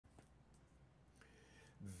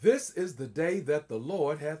This is the day that the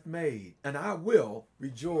Lord hath made, and I will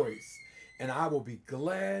rejoice, and I will be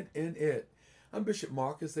glad in it. I'm Bishop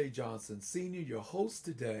Marcus A. Johnson, Sr., your host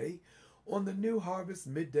today on the New Harvest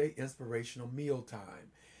Midday Inspirational Mealtime.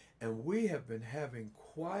 And we have been having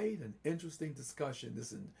quite an interesting discussion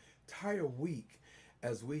this entire week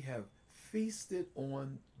as we have feasted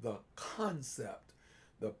on the concept,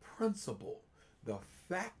 the principle, the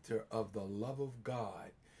factor of the love of God.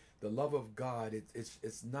 The love of God,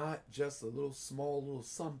 it's not just a little small little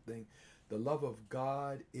something. The love of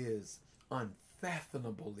God is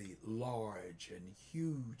unfathomably large and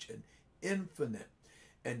huge and infinite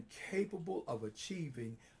and capable of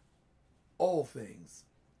achieving all things,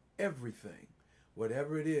 everything,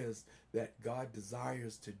 whatever it is that God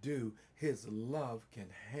desires to do, his love can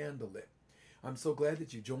handle it. I'm so glad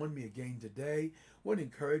that you joined me again today. I want to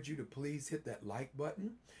encourage you to please hit that like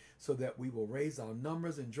button so that we will raise our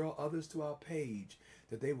numbers and draw others to our page,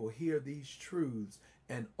 that they will hear these truths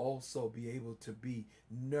and also be able to be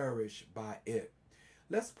nourished by it.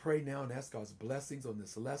 Let's pray now and ask God's blessings on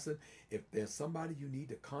this lesson. If there's somebody you need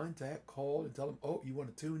to contact, call and tell them, oh, you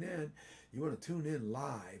want to tune in,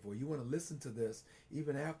 live, or you want to listen to this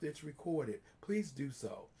even after it's recorded, please do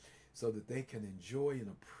so that they can enjoy and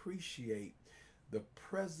appreciate the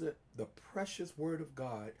precious word of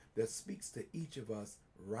God that speaks to each of us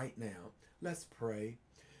right now. Let's pray.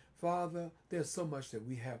 Father, there's so much that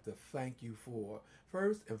we have to thank you for.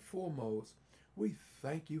 First and foremost, we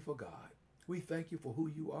thank you for God. We thank you for who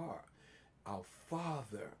you are, our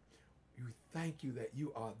Father. We thank you that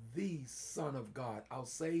you are the Son of God, our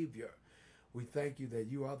Savior. We thank you that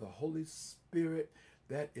you are the Holy Spirit.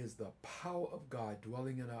 That is the power of God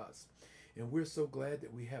dwelling in us. And we're so glad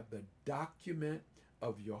that we have the document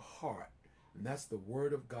of your heart. And that's the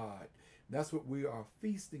Word of God. And that's what we are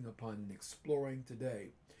feasting upon and exploring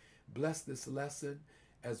today. Bless this lesson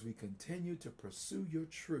as we continue to pursue your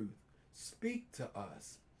truth. Speak to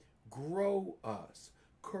us. Grow us.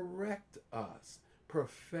 Correct us.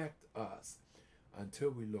 Perfect us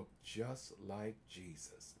until we look just like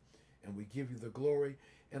Jesus. And we give you the glory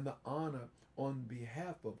and the honor on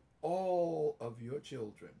behalf of all of your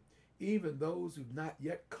children, even those who've not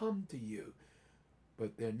yet come to you,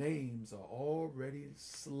 but their names are already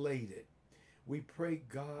slated. We pray,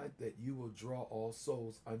 God, that you will draw all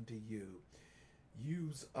souls unto you.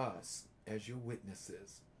 Use us as your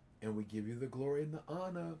witnesses, and we give you the glory and the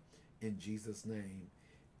honor in Jesus' name.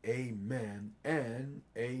 Amen and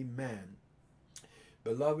amen.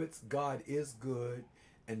 Beloveds, God is good,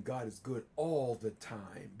 and God is good all the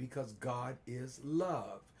time because God is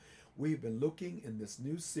love. We've been looking in this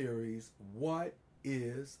new series, What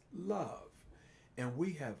is Love? And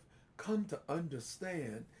we have come to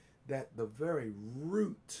understand that the very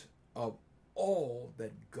root of all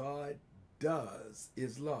that God does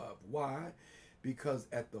is love. Why? Because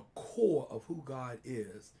at the core of who God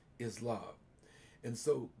is love. And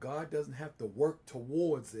so God doesn't have to work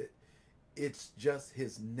towards it. It's just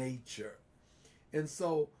his nature. And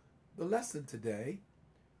so the lesson today,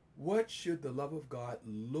 what should the love of God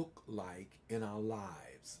look like in our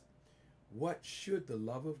lives? What should the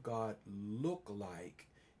love of God look like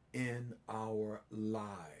in our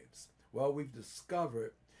lives? Well, we've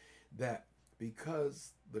discovered that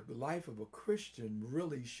because the life of a Christian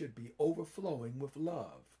really should be overflowing with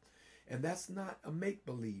love. And that's not a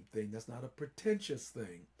make-believe thing. That's not a pretentious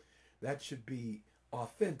thing. That should be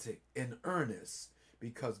authentic and earnest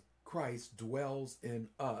because Christ dwells in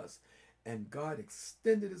us. And God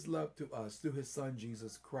extended his love to us through his son,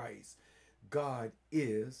 Jesus Christ. God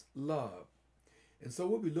is love. And so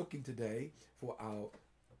we'll be looking today for our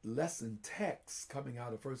lesson text coming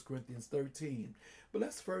out of 1 Corinthians 13. But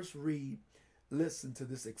let's first listen to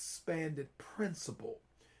this expanded principle.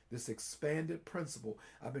 This expanded principle.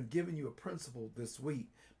 I've been giving you a principle this week,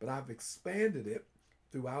 but I've expanded it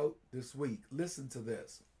throughout this week. Listen to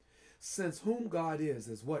this. Since whom God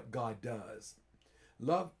is what God does.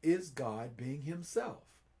 Love is God being himself,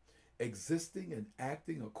 existing and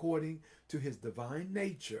acting according to his divine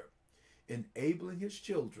nature, enabling his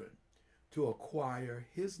children to acquire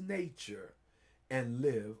his nature and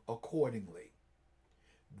live accordingly.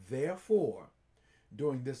 Therefore,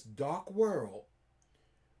 during this dark world,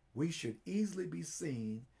 we should easily be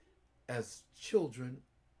seen as children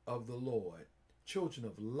of the Lord, children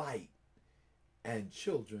of light, and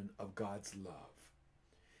children of God's love.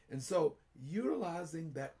 And so,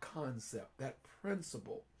 utilizing that concept, that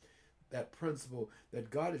principle that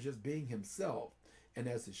God is just being himself, and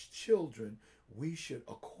as his children, we should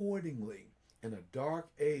accordingly, in a dark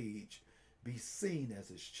age, be seen as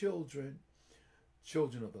his children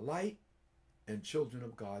of the light, and children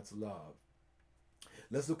of God's love.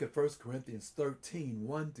 Let's look at 1 Corinthians 13,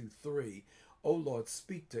 1 through 3. O Lord,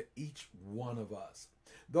 speak to each one of us.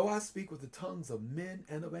 Though I speak with the tongues of men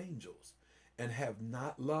and of angels, and have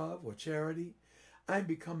not love or charity, I am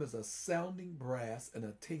become as a sounding brass and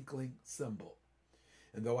a tinkling cymbal.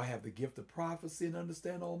 And though I have the gift of prophecy and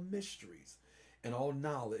understand all mysteries and all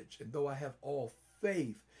knowledge, and though I have all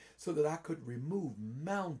faith so that I could remove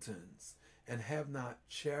mountains and have not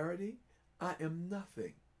charity, I am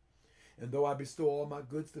nothing. And though I bestow all my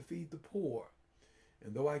goods to feed the poor,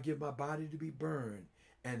 and though I give my body to be burned,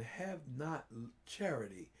 and have not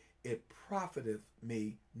charity, it profiteth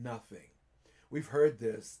me nothing. We've heard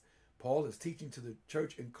this. Paul is teaching to the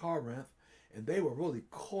church in Corinth, and they were really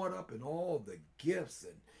caught up in all the gifts,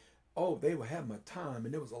 and they were having a time,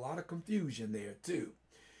 and there was a lot of confusion there too,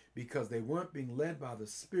 because they weren't being led by the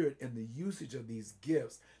Spirit in the usage of these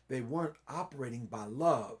gifts. They weren't operating by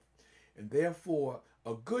love, and therefore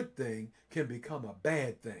a good thing can become a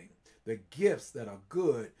bad thing. The gifts that are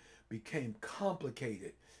good became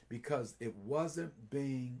complicated because it wasn't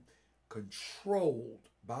being controlled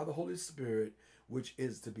by the Holy Spirit, which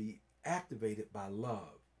is to be activated by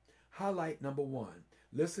love. Highlight number 1.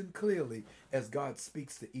 Listen clearly as God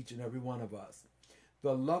speaks to each and every one of us.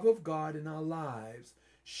 The love of God in our lives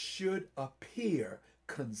should appear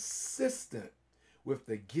consistent with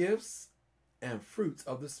the gifts and fruits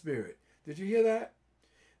of the Spirit. Did you hear that?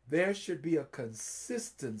 There should be a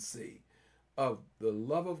consistency of the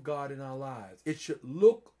love of God in our lives. It should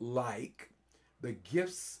look like the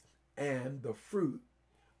gifts and the fruit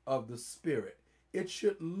of the Spirit. It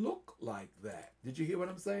should look like that. Did you hear what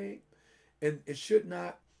I'm saying? And it should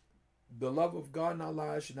not, the love of God in our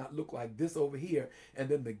lives should not look like this over here, and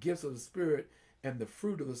then the gifts of the Spirit and the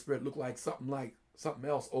fruit of the Spirit look like something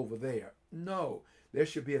else over there. No, there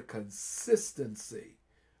should be a consistency.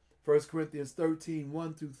 1 Corinthians 13,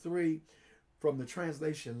 1 through 3 from the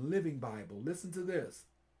translation Living Bible. Listen to this.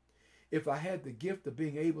 If I had the gift of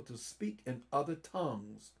being able to speak in other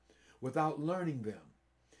tongues without learning them,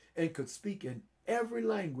 and could speak in every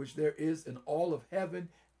language there is in all of heaven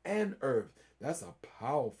and earth. That's a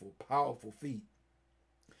powerful, powerful feat.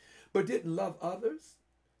 But didn't love others,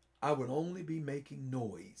 I would only be making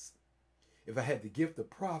noise. If I had the gift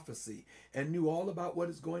of prophecy and knew all about what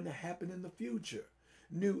is going to happen in the future,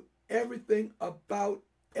 knew everything about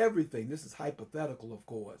everything, this is hypothetical, of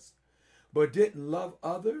course, but didn't love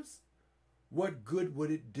others, what good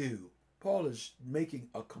would it do? Paul is making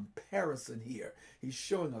a comparison here. He's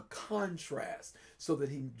showing a contrast so that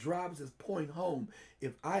he drives his point home.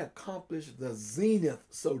 If I accomplish the zenith,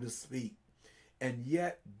 so to speak, and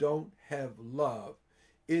yet don't have love,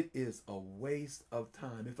 it is a waste of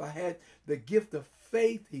time. If I had the gift of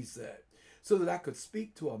faith, he said, so that I could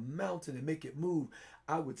speak to a mountain and make it move,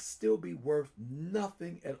 I would still be worth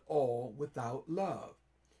nothing at all without love.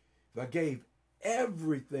 If I gave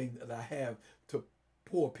everything that I have to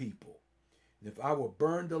poor people, and if I were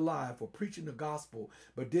burned alive for preaching the gospel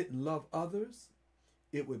but didn't love others,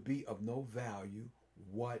 it would be of no value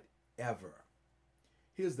whatever.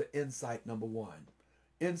 Here's the insight number 1.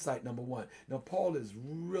 Insight number 1. Now, Paul is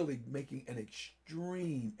really making an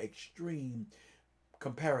extreme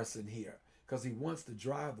comparison here because he wants to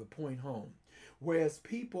drive the point home. Whereas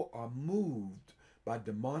people are moved by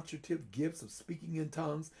demonstrative gifts of speaking in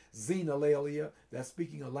tongues, xenolalia, that's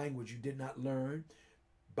speaking a language you did not learn,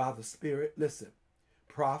 by the Spirit, listen,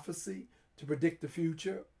 prophecy, to predict the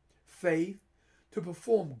future, faith, to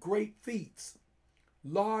perform great feats,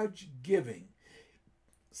 large giving,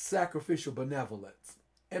 sacrificial benevolence,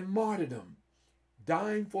 and martyrdom,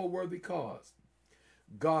 dying for a worthy cause.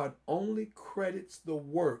 God only credits the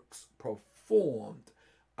works performed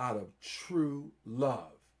out of true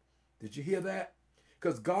love. Did you hear that?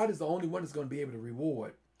 Because God is the only one that's going to be able to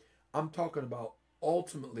reward. I'm talking about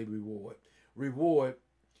ultimately reward. Reward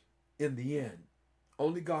in the end.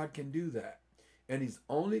 Only God can do that. And he's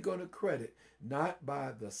only going to credit not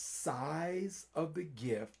by the size of the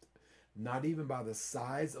gift, not even by the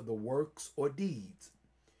size of the works or deeds.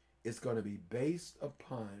 It's going to be based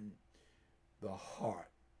upon the heart,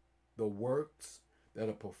 the works that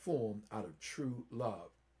are performed out of true love.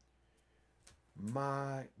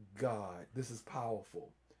 My God, this is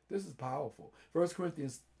powerful. This is powerful. 1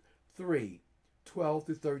 Corinthians 3, 12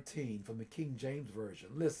 through 13 from the King James Version.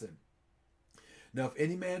 Listen. Now, if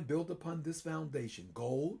any man build upon this foundation,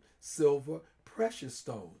 gold, silver, precious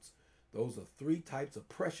stones, those are 3 types of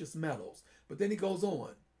precious metals. But then he goes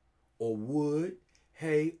on, or wood,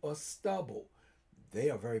 hay, or stubble. They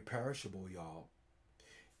are very perishable, y'all.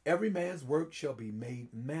 Every man's work shall be made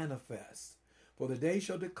manifest, for the day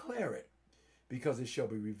shall declare it, because it shall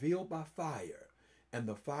be revealed by fire, And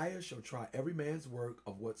the fire shall try every man's work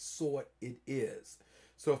of what sort it is.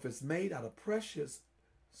 So if it's made out of precious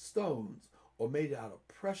stones or made out of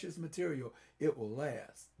precious material, it will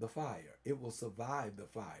last the fire. It will survive the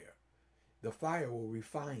fire. The fire will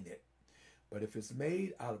refine it. But if it's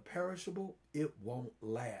made out of perishable, it won't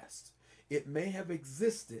last. It may have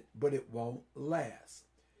existed, but it won't last.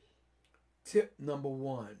 Tip number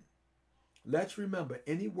 1. Let's remember,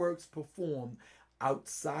 any works performed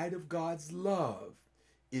outside of God's love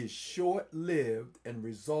is short-lived and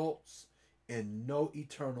results in no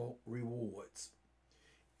eternal rewards.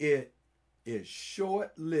 It is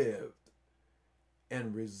short-lived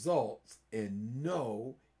and results in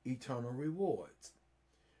no eternal rewards.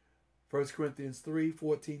 1 Corinthians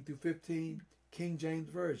 3:14 through 15, King James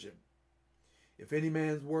Version. If any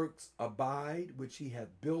man's works abide, which he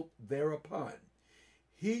hath built thereupon,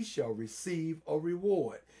 he shall receive a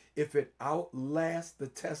reward, if it outlast the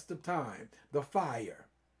test of time, the fire.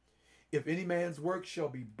 If any man's work shall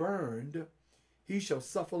be burned, he shall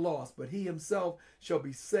suffer loss, but he himself shall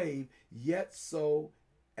be saved, yet so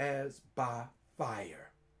as by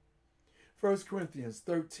fire. 1 Corinthians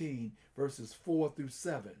 13, verses 4 through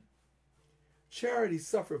 7. Charity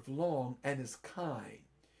suffereth long and is kind.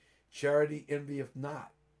 Charity envieth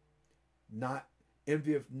not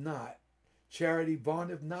envieth not. Charity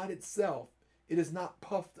vaunteth not itself. It is not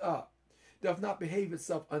puffed up, doth not behave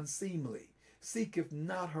itself unseemly, seeketh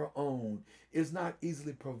not her own, is not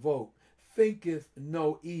easily provoked, thinketh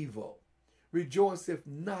no evil, rejoiceth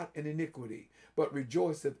not in iniquity, but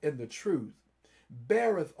rejoiceth in the truth,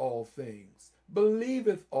 beareth all things,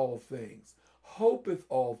 believeth all things, hopeth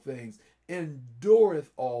all things, endureth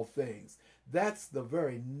all things. That's the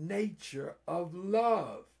very nature of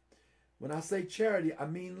love. When I say charity, I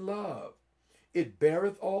mean love. It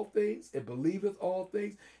beareth all things, it believeth all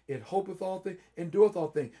things, it hopeth all things, endureth all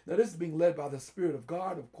things. Now this is being led by the Spirit of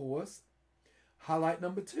God, of course. Highlight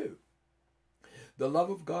number 2. The love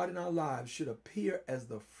of God in our lives should appear as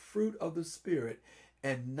the fruit of the Spirit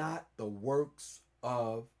and not the works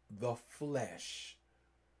of the flesh.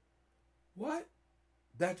 What?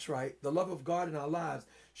 That's right. The love of God in our lives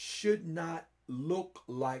should not look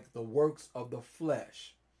like the works of the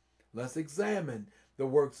flesh. Let's examine the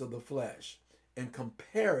works of the flesh and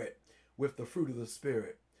compare it with the fruit of the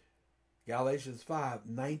Spirit. Galatians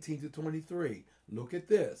 5:19 to 23. Look at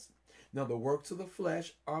this. Now the works of the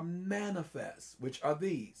flesh are manifest, which are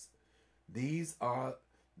these. These are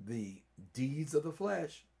the deeds of the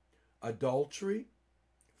flesh: adultery,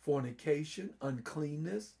 fornication,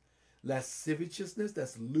 uncleanness, lasciviousness,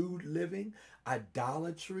 that's lewd living,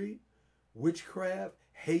 idolatry, witchcraft,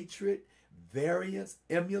 hatred, variance,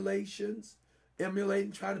 emulating,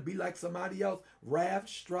 trying to be like somebody else, wrath,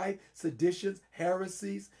 strife, seditions,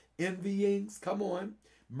 heresies, envyings, come on,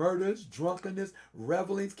 murders, drunkenness,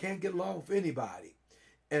 revelings, can't get along with anybody,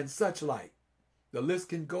 and such like. The list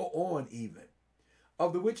can go on even.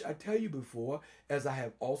 Of the which I tell you before, as I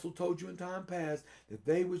have also told you in time past, that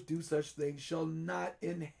they which do such things shall not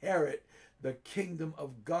inherit the kingdom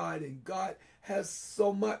of God. And God has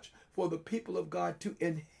so much for the people of God to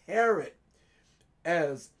inherit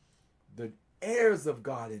as the heirs of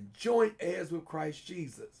God and joint heirs with Christ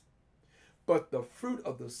Jesus. But the fruit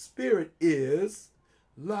of the Spirit is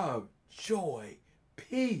love, joy,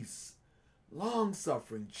 peace,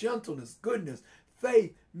 long-suffering, gentleness, goodness,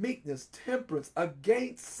 faith, meekness, temperance.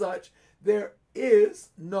 Against such there is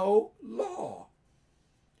no law.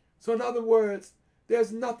 So in other words,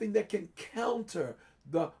 there's nothing that can counter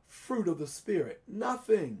the fruit of the Spirit.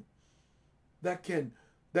 Nothing that can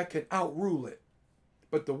outrule it.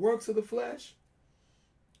 But the works of the flesh,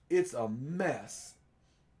 it's a mess.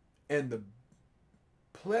 And the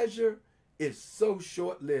pleasure is so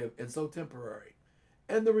short-lived and so temporary.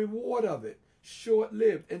 And the reward of it,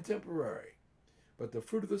 short-lived and temporary. But the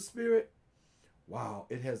fruit of the Spirit, wow,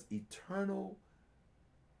 it has eternal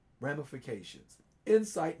ramifications.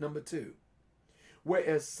 Insight number 2.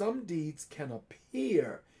 Whereas some deeds can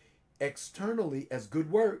appear externally as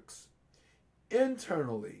good works,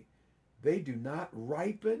 internally they do not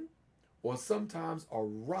ripen or sometimes are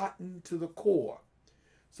rotten to the core.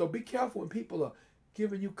 So be careful when people are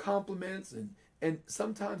giving you compliments and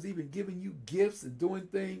sometimes even giving you gifts and doing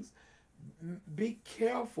things. Be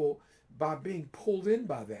careful by being pulled in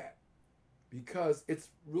by that, because it's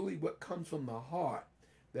really what comes from the heart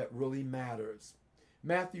that really matters.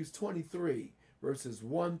 Matthew 23, verses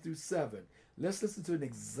 1 through 7. Let's listen to an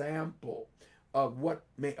example of what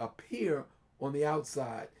may appear on the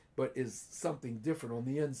outside, but is something different on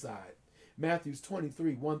the inside. Matthew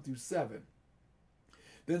 23, 1 through 7.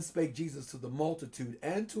 Then spake Jesus to the multitude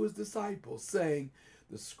and to his disciples, saying,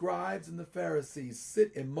 The scribes and the Pharisees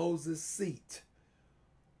sit in Moses' seat.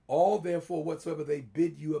 All therefore whatsoever they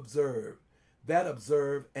bid you observe, that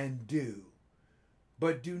observe and do.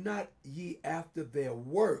 But do not ye after their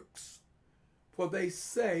works, for they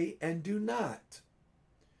say and do not.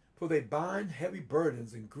 For they bind heavy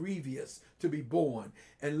burdens and grievous to be borne,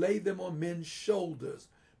 and lay them on men's shoulders,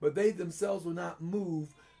 but they themselves will not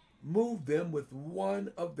move them with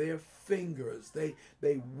one of their fingers.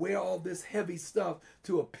 They wear all this heavy stuff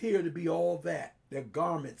to appear to be all that, their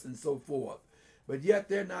garments and so forth. But yet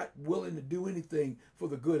they're not willing to do anything for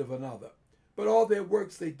the good of another. But all their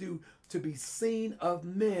works they do to be seen of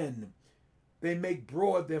men. They make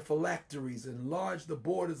broad their phylacteries, enlarge the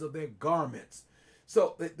borders of their garments.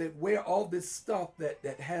 So they wear all this stuff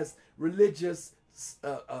that has religious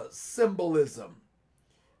symbolism,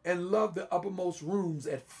 and love the uppermost rooms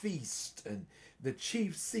at feast and the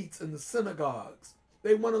chief seats in the synagogues.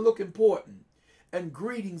 They want to look important, and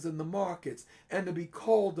greetings in the markets, and to be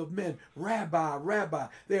called of men, Rabbi, Rabbi.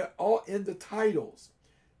 They're all in the titles.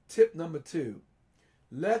 Tip number 2,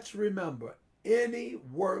 let's remember, any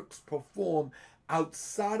works performed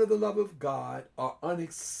outside of the love of God are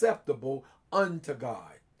unacceptable unto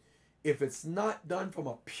God. If it's not done from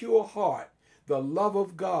a pure heart, the love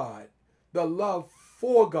of God, the love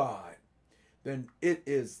for God, then it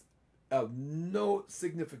is of no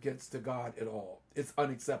significance to God at all. It's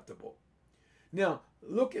unacceptable. Now,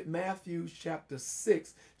 look at Matthew chapter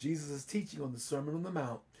 6. Jesus is teaching on the Sermon on the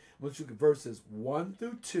Mount. Let's look at verses 1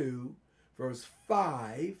 through 2, verse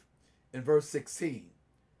 5, and verse 16.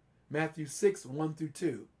 Matthew 6, 1 through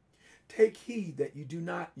 2. Take heed that you do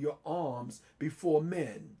not your alms before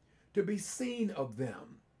men, to be seen of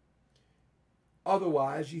them.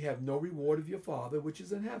 Otherwise ye have no reward of your Father which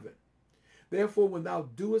is in heaven. Therefore, when thou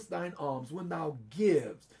doest thine alms, when thou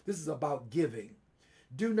givest, this is about giving,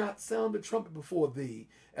 do not sound the trumpet before thee,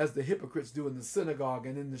 as the hypocrites do in the synagogue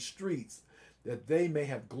and in the streets, that they may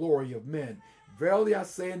have glory of men. Verily I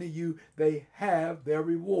say unto you, they have their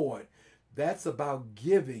reward. That's about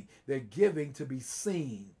giving. They're giving to be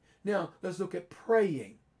seen. Now, let's look at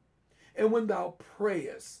praying. And when thou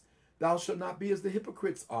prayest, thou shalt not be as the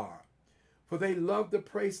hypocrites are, for they love to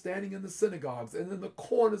pray standing in the synagogues and in the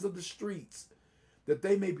corners of the streets, that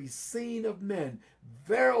they may be seen of men.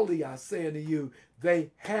 Verily I say unto you,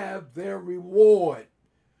 they have their reward.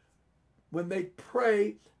 When they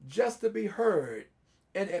pray just to be heard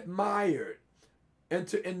and admired, and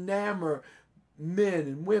to enamor men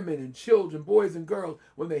and women and children, boys and girls,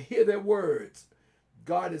 when they hear their words,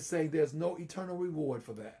 God is saying there's no eternal reward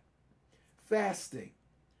for that. Fasting.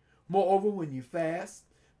 Moreover, when you fast,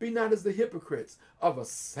 be not as the hypocrites, of a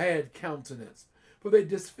sad countenance, for they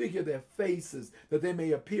disfigure their faces, that they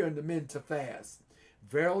may appear unto men to fast.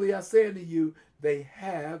 Verily I say unto you, they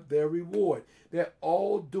have their reward. They're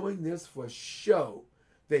all doing this for show.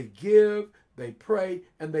 They give, they pray,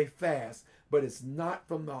 and they fast, but it's not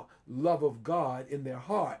from the love of God in their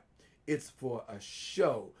heart. It's for a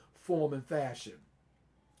show, form, and fashion.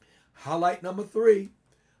 Highlight number 3.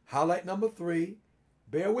 Highlight number 3.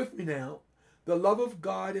 Bear with me now. The love of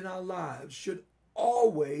God in our lives should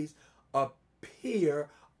always appear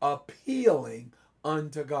appealing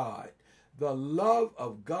unto God. The love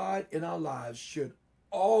of God in our lives should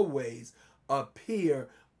always appear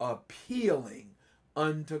appealing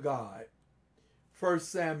unto God. 1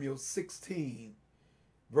 Samuel 16,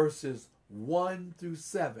 verses 1 through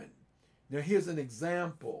 7. Now here's an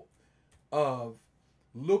example of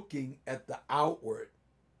looking at the outward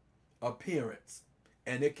appearance,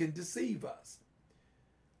 and it can deceive us.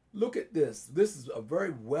 Look at this. This is a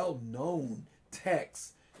very well-known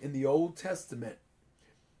text in the Old Testament.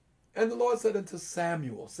 And the Lord said unto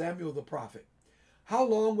Samuel, Samuel the prophet, how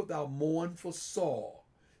long wilt thou mourn for Saul,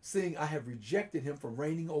 seeing I have rejected him from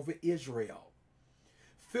reigning over Israel?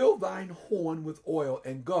 Fill thine horn with oil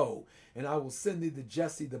and go, and I will send thee to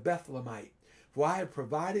Jesse the Bethlehemite, for I have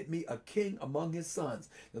provided me a king among his sons.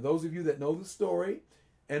 Now those of you that know the story,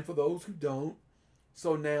 and for those who don't,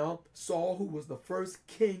 so now Saul, who was the first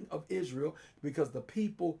king of Israel, because the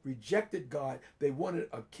people rejected God, they wanted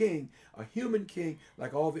a king, a human king,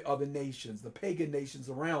 like all the other nations, the pagan nations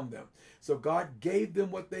around them. So God gave them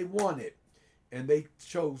what they wanted, and they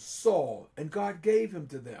chose Saul, and God gave him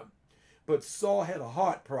to them. But Saul had a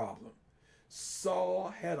heart problem.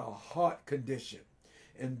 Saul had a heart condition,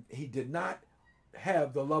 and he did not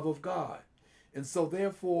have the love of God. And so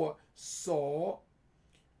therefore Saul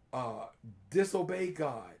disobeyed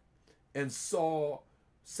God, and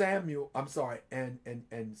Samuel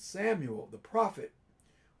the prophet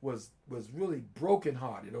was really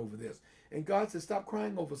brokenhearted over this. And God said, stop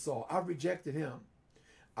crying over Saul. I've rejected him.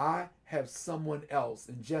 I have someone else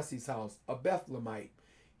in Jesse's house, a Bethlehemite.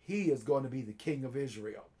 He is going to be the king of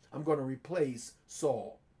Israel. I'm going to replace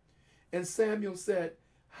Saul. And Samuel said,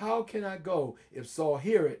 how can I go? If Saul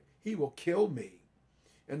hear it, he will kill me.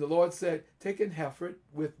 And the Lord said, take an heifer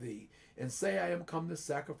with thee, and say, I am come to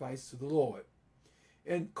sacrifice to the Lord.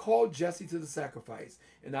 And call Jesse to the sacrifice,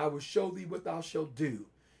 and I will show thee what thou shalt do.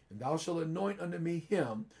 And thou shalt anoint unto me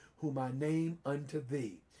him whom I name unto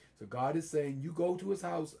thee. So God is saying, you go to his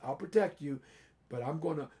house, I'll protect you, but I'm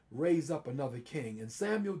going to raise up another king. And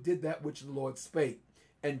Samuel did that which the Lord spake,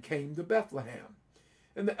 and came to Bethlehem.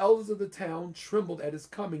 And the elders of the town trembled at his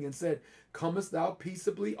coming, and said, comest thou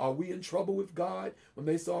peaceably? Are we in trouble with God? When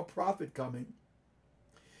they saw a prophet coming.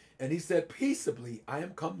 And he said, peaceably, I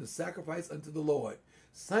am come to sacrifice unto the Lord.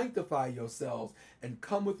 Sanctify yourselves, and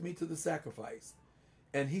come with me to the sacrifice.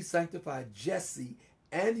 And he sanctified Jesse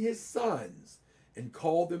and his sons, and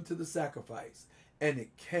called them to the sacrifice. And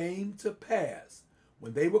it came to pass,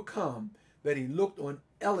 when they were come, that he looked on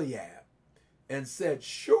Eliab, and said,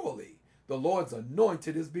 surely the Lord's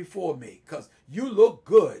anointed is before me, because you look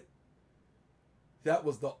good. That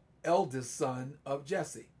was the eldest son of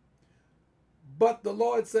Jesse. But the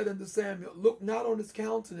Lord said unto Samuel, look not on his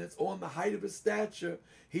countenance, or on the height of his stature.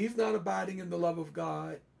 He's not abiding in the love of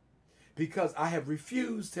God, because I have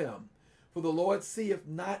refused him. For the Lord seeth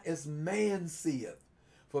not as man seeth.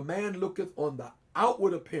 For man looketh on the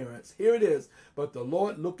outward appearance. Here it is. But the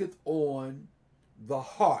Lord looketh on the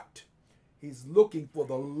heart. He's looking for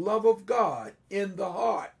the love of God in the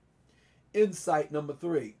heart. Insight number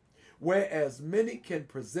 3. Whereas many can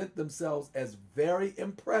present themselves as very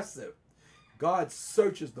impressive, God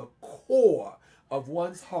searches the core of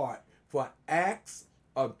one's heart for acts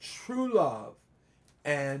of true love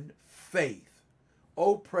and faith.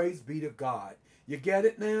 Oh, praise be to God. You get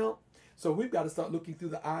it now? So we've got to start looking through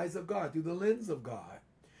the eyes of God, through the lens of God.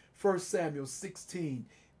 1 Samuel 16,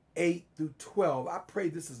 8 through 12. I pray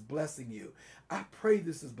this is blessing you. I pray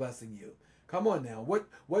this is blessing you. Come on now.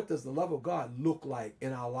 What does the love of God look like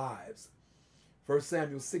in our lives? 1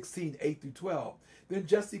 Samuel 16, 8 through 12. Then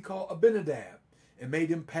Jesse called Abinadab and made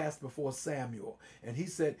him pass before Samuel. And he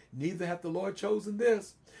said, neither hath the Lord chosen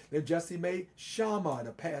this. Then Jesse made Shammah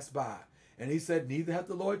to pass by. And he said, neither hath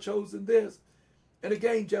the Lord chosen this. And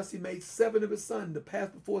again, Jesse made 7 of his sons to pass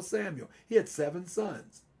before Samuel. He had 7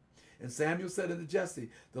 sons. And Samuel said unto Jesse,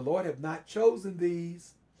 the Lord hath not chosen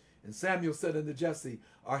these. And Samuel said unto Jesse,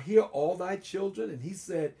 are here all thy children? And he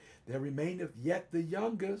said, there remaineth yet the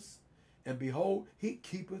youngest. And behold, he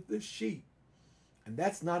keepeth the sheep. And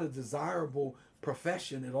that's not a desirable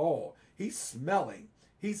profession at all. He's smelling.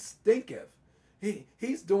 He stinketh.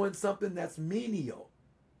 He's doing something that's menial.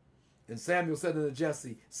 And Samuel said unto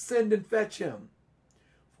Jesse, send and fetch him,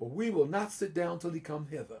 for we will not sit down till he come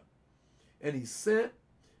hither. And he sent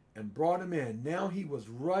and brought him in. Now he was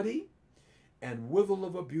ruddy and withal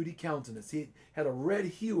of a beauty countenance. He had a red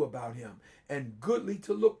hue about him, and goodly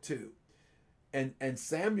to look to. And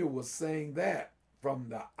Samuel was saying that from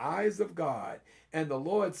the eyes of God. And the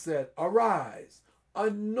Lord said, arise,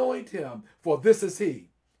 anoint him, for this is he.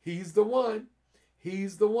 He's the one.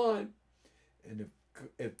 He's the one. And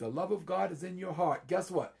if the love of God is in your heart, guess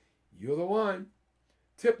what? You're the one.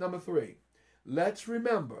 Tip number 3. Let's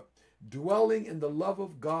remember, dwelling in the love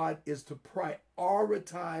of God is to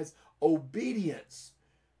prioritize obedience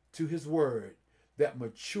to his word that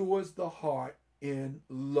matures the heart in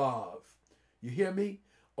love. You hear me?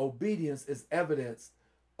 Obedience is evidence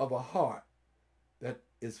of a heart that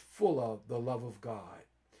is full of the love of God.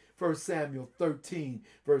 1 Samuel 13,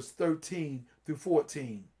 verse 13 through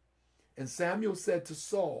 14. And Samuel said to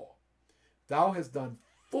Saul, thou hast done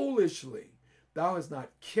foolishly. Thou hast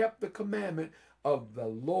not kept the commandment of the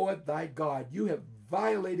Lord thy God. You have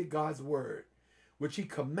violated God's word, which he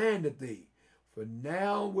commanded thee. For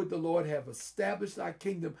now would the Lord have established thy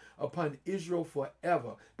kingdom upon Israel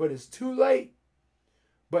forever. But it's too late.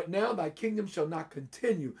 But now thy kingdom shall not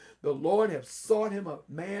continue. The Lord hath sought him a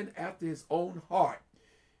man after his own heart.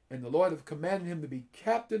 And the Lord hath commanded him to be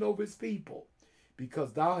captain over his people,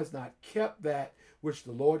 because thou hast not kept that which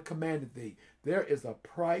the Lord commanded thee. There is a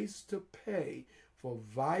price to pay for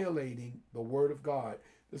violating the word of God.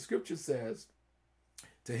 The scripture says,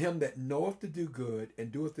 to him that knoweth to do good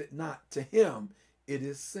and doeth it not, to him it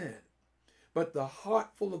is sin. But the heart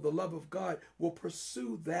full of the love of God will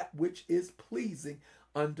pursue that which is pleasing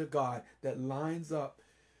unto God, that lines up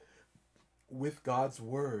with God's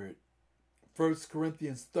word. 1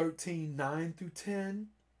 Corinthians 13, 9 through 10.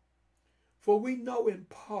 For we know in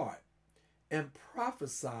part and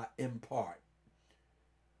prophesy in part.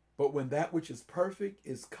 But when that which is perfect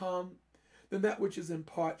is come, then that which is in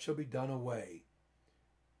part shall be done away.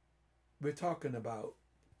 we're talking about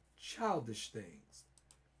childish things.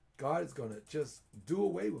 God is going to just do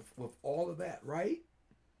away with all of that, right?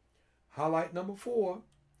 Highlight number 4.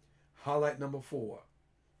 Highlight number 4.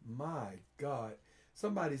 My God.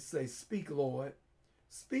 Somebody say, speak, Lord.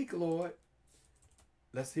 Speak, Lord.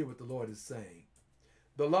 Let's hear what the Lord is saying.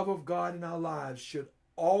 The love of God in our lives should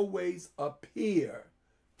always appear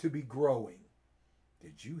to be growing.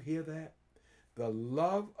 Did you hear that? The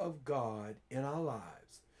love of God in our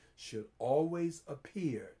lives should always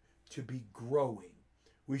appear to be growing.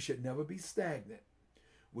 We should never be stagnant.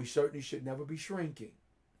 We certainly should never be shrinking.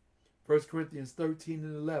 1 Corinthians 13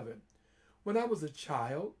 and 11. When I was a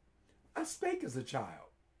child, I spake as a child.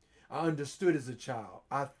 I understood as a child.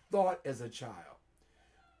 I thought as a child.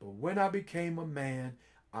 But when I became a man,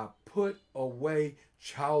 I put away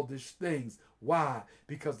childish things. Why?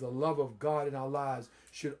 Because the love of God in our lives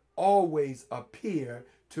should always appear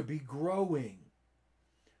to be growing.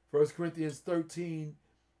 1 Corinthians 13,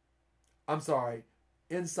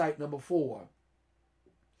 insight number 4.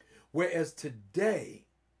 Whereas today,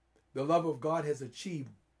 the love of God has achieved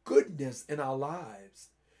goodness in our lives,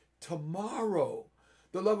 tomorrow,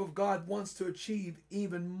 the love of God wants to achieve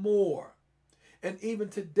even more. And even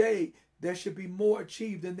today, there should be more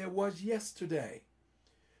achieved than there was yesterday,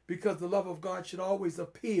 because the love of God should always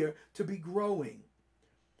appear to be growing.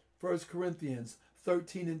 1 Corinthians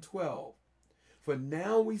 13 and 12. For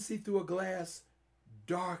now we see through a glass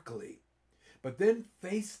darkly, but then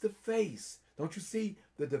face to face. Don't you see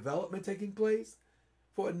the development taking place?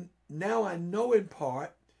 For now I know in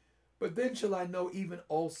part, but then shall I know even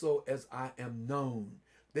also as I am known.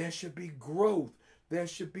 There should be growth. There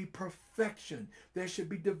should be perfection. There should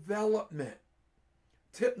be development.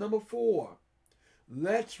 Tip number 4.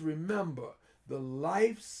 Let's remember the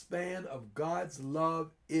lifespan of God's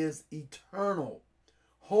love is eternal.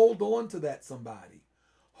 Hold on to that, somebody.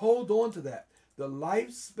 Hold on to that. The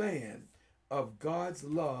lifespan of God's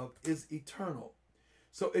love is eternal.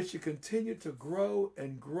 So it should continue to grow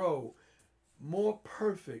and grow, more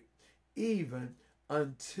perfect, even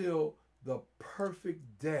until the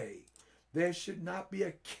perfect day. There should not be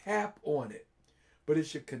a cap on it, but it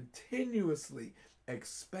should continuously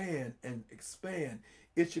expand and expand.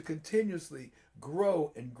 It should continuously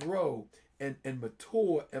grow and grow and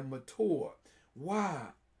mature and mature. Why?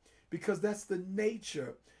 Because that's the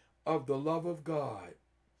nature of the love of God.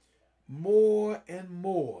 More and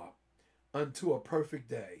more unto a perfect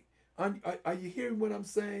day. Are you hearing what I'm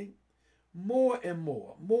saying? More and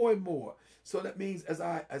more, more and more. So that means as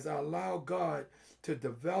I allow God to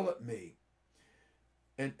develop me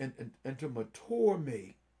and to mature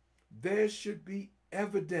me, there should be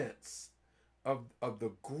evidence of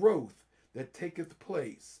the growth that taketh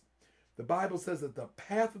place. The Bible says that the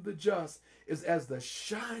path of the just is as the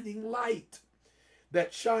shining light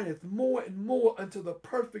that shineth more and more unto the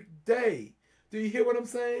perfect day. Do you hear what I'm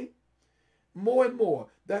saying? More and more.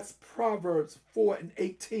 That's Proverbs 4 and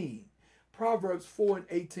 18. Proverbs 4 and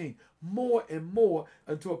 18. More and more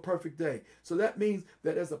unto a perfect day. So that means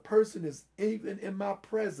that as a person is even in my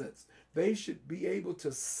presence, they should be able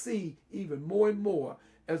to see even more and more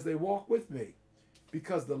as they walk with me,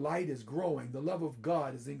 because the light is growing. The love of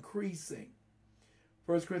God is increasing.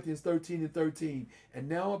 1 Corinthians 13 and 13. And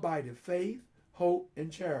now abideth faith, hope,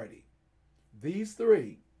 and charity. These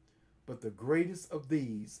 3, but the greatest of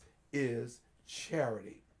these is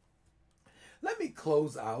charity. Let me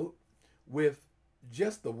close out with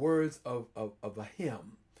just the words of a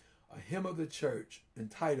hymn of the church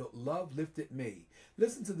entitled Love Lifted Me.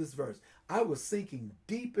 Listen to this verse. I was sinking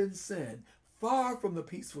deep in sin, far from the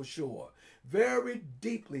peaceful shore, very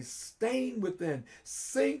deeply stained within,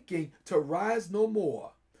 sinking to rise no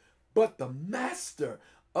more. But the master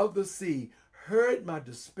of the sea heard my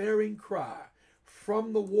despairing cry.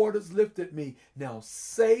 From the waters lifted me. Now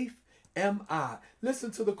safe am I.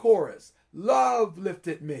 Listen to the chorus. Love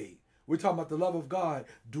lifted me. We're talking about the love of God,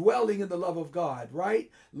 dwelling in the love of God,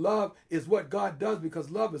 right? Love is what God does, because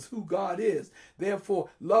love is who God is. Therefore,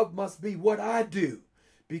 love must be what I do,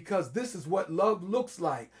 because this is what love looks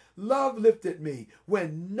like. Love lifted me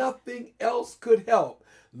when nothing else could help.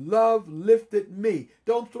 Love lifted me.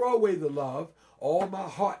 Don't throw away the love. All my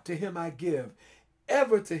heart to him I give.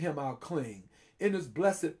 Ever to him I'll cling. In his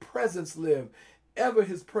blessed presence live. Ever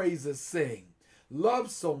his praises sing.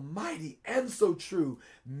 Love so mighty and so true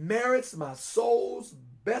merits my soul's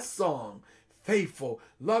best song. Faithful,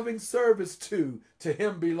 loving service to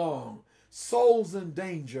him belong. Souls in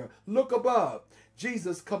danger, look above.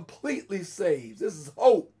 Jesus completely saves. This is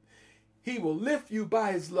hope. He will lift you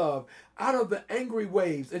by his love out of the angry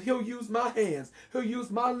waves, and he'll use my hands. He'll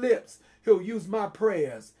use my lips. He'll use my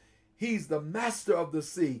prayers. He's the master of the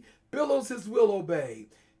sea, billows his will obey.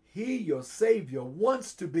 He, your Savior,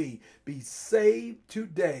 wants to be saved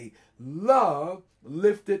today. Love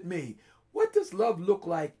lifted me. What does love look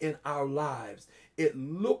like in our lives? It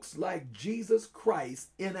looks like Jesus Christ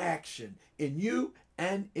in action, in you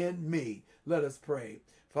and in me. Let us pray.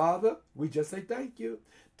 Father, we just say thank you.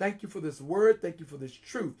 Thank you for this word. Thank you for this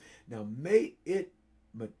truth. Now may it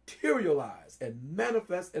materialize and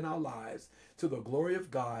manifest in our lives to the glory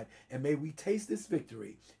of God. And may we taste this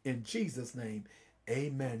victory in Jesus' name.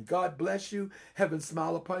 Amen. God bless you. Heaven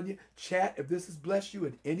smile upon you. Chat if this has blessed you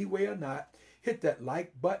in any way or not. Hit that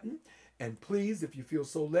like button. And please, if you feel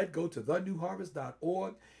so led, go to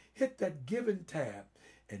thenewharvest.org. Hit that giving tab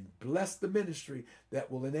and bless the ministry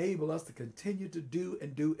that will enable us to continue to do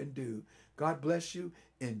and do and do. God bless you.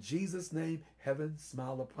 In Jesus' name, heaven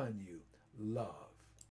smile upon you. Love.